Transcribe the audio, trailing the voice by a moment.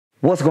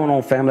What's going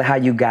on, family? How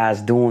you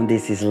guys doing?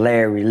 This is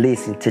Larry.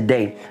 Listen,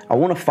 today I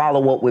want to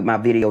follow up with my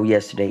video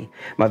yesterday.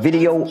 My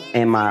video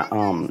and my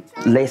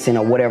lesson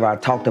or whatever I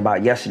talked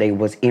about yesterday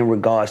was in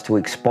regards to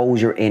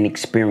exposure and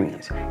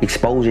experience.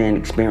 Exposure and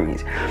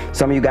experience.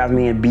 Some of you guys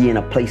may be in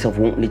a place of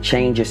wanting to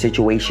change your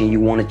situation.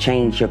 You want to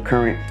change your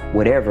current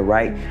whatever,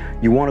 right?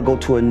 You want to go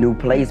to a new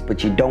place,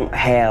 but you don't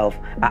have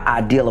an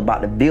ideal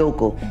about the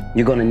vehicle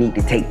you're going to need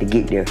to take to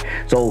get there.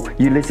 So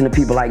you listen to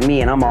people like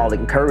me, and I'm all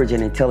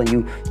encouraging and telling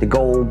you to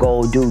go,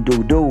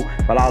 do,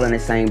 but all in the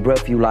same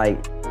breath, you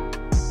like,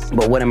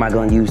 but what am I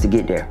going to use to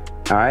get there?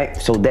 All right.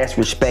 So that's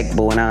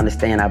respectable, and I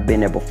understand I've been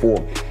there before.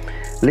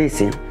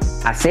 Listen,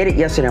 I said it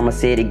yesterday, I'm going to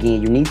say it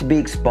again. You need to be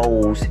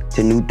exposed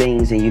to new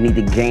things, and you need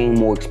to gain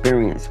more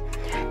experience.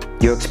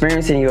 Your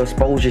experience and your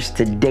exposures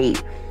to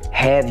date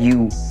have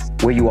you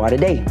where you are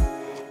today.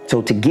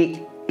 So to get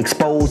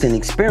exposed and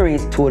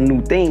experience to a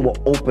new thing will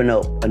open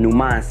up a new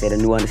mindset, a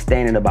new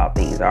understanding about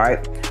things, all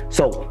right?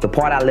 So the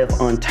part I left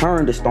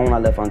unturned, the stone I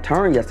left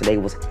unturned yesterday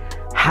was,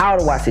 how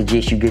do I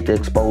suggest you get the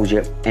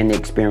exposure and the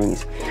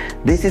experience?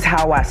 This is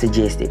how I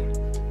suggest it.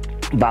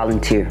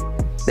 Volunteer.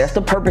 That's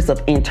the purpose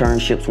of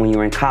internships when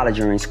you're in college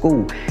or in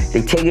school.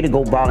 They tell you to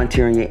go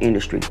volunteer in your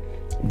industry.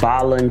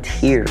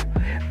 Volunteer.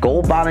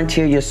 Go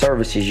volunteer your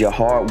services, your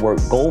hard work.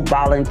 Go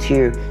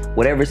volunteer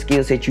whatever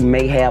skills that you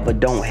may have or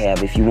don't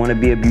have. If you want to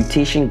be a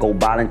beautician, go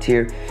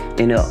volunteer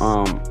in a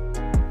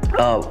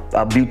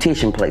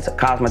beautician place, a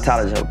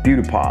cosmetologist, a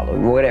beauty parlor,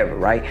 whatever,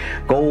 right?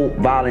 Go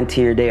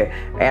volunteer there.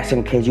 Ask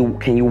them, can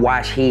you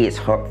wash heads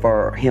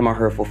for him or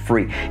her for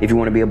free? If you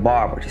want to be a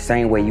barber, the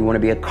same way. You want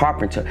to be a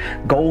carpenter,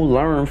 go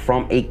learn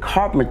from a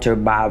carpenter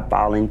by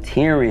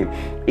volunteering.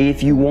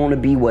 If you want to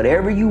be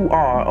whatever you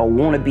are or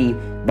want to be,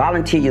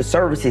 volunteer your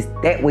services.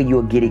 That way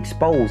you'll get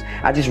exposed.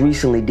 I just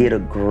recently did a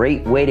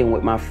great wedding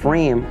with my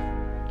friend,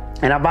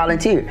 and I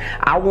volunteered.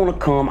 I want to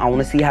come. I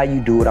want to see how you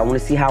do it. I want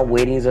to see how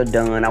weddings are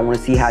done. I want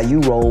to see how you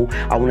roll.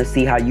 I want to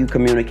see how you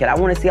communicate. I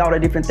want to see all the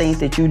different things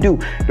that you do.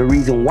 The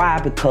reason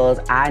why, because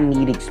I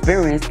need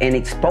experience and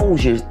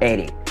exposures at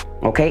it.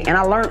 Okay? And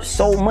I learned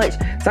so much.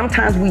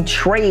 Sometimes we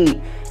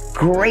trade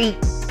great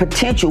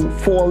potential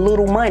for a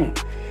little money.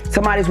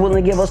 Somebody's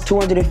willing to give us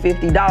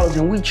 $250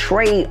 and we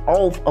trade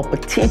off a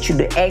potential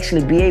to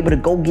actually be able to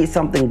go get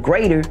something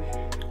greater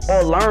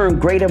or learn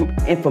greater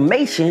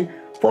information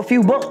for a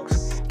few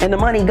bucks. And the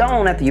money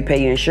gone after you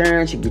pay your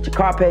insurance, you get your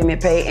car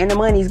payment paid, and the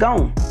money's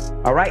gone.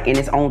 All right, and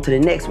it's on to the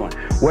next one.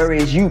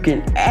 Whereas you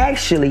can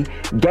actually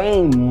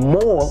gain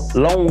more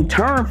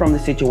long-term from the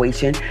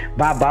situation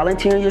by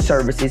volunteering your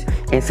services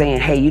and saying,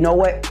 hey, you know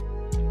what?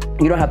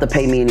 You don't have to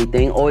pay me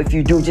anything, or if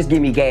you do, just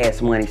give me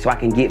gas money so I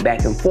can get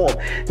back and forth.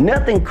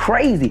 Nothing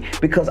crazy,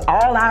 because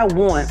all I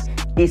want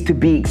is to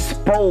be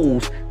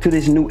exposed to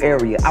this new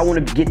area. I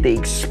want to get the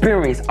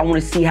experience. I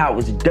want to see how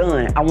it's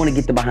done. I want to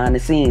get the behind the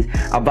scenes.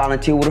 I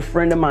volunteer with a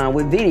friend of mine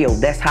with video.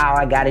 That's how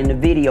I got into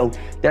video.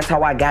 That's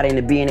how I got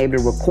into being able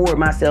to record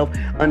myself,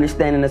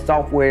 understanding the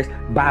softwares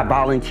by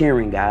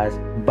volunteering, guys.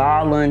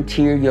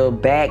 Volunteer your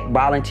back,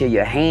 volunteer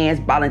your hands,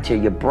 volunteer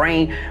your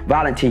brain,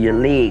 volunteer your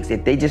legs.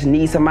 If they just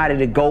need somebody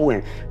to go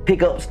and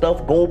pick up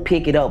stuff, go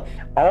pick it up.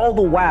 All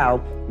the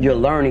while you're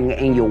learning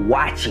and you're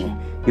watching,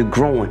 you're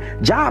growing.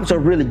 Jobs are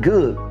really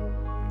good.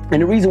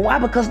 And the reason why,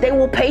 because they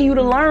will pay you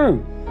to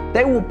learn.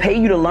 They will pay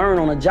you to learn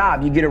on a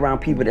job. You get around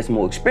people that's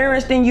more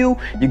experienced than you.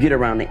 You get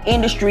around the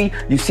industry.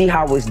 You see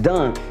how it's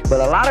done.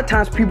 But a lot of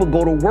times people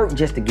go to work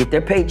just to get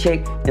their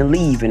paycheck and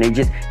leave. And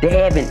they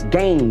haven't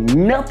gained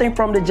nothing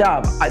from the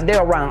job.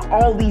 They're around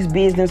all these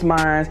business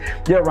minds.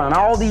 They're around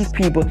all these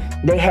people.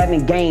 They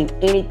haven't gained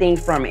anything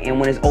from it. And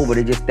when it's over,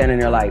 they're just standing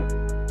there like,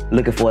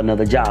 looking for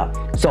another job.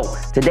 So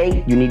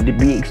today you need to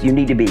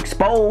be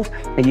exposed,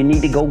 and you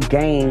need to go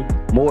gain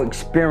more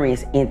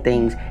experience in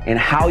things. And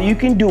how you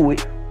can do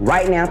it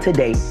right now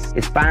today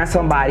is find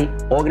somebody,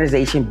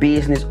 organization,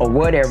 business, or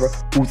whatever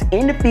who's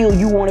in the field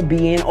you want to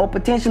be in, or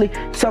potentially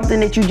something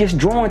that you just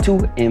drawn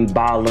to, and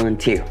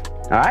volunteer.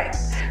 All right,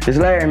 this is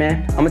Larry,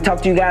 man. I'm gonna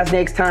talk to you guys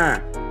next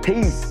time.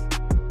 Peace.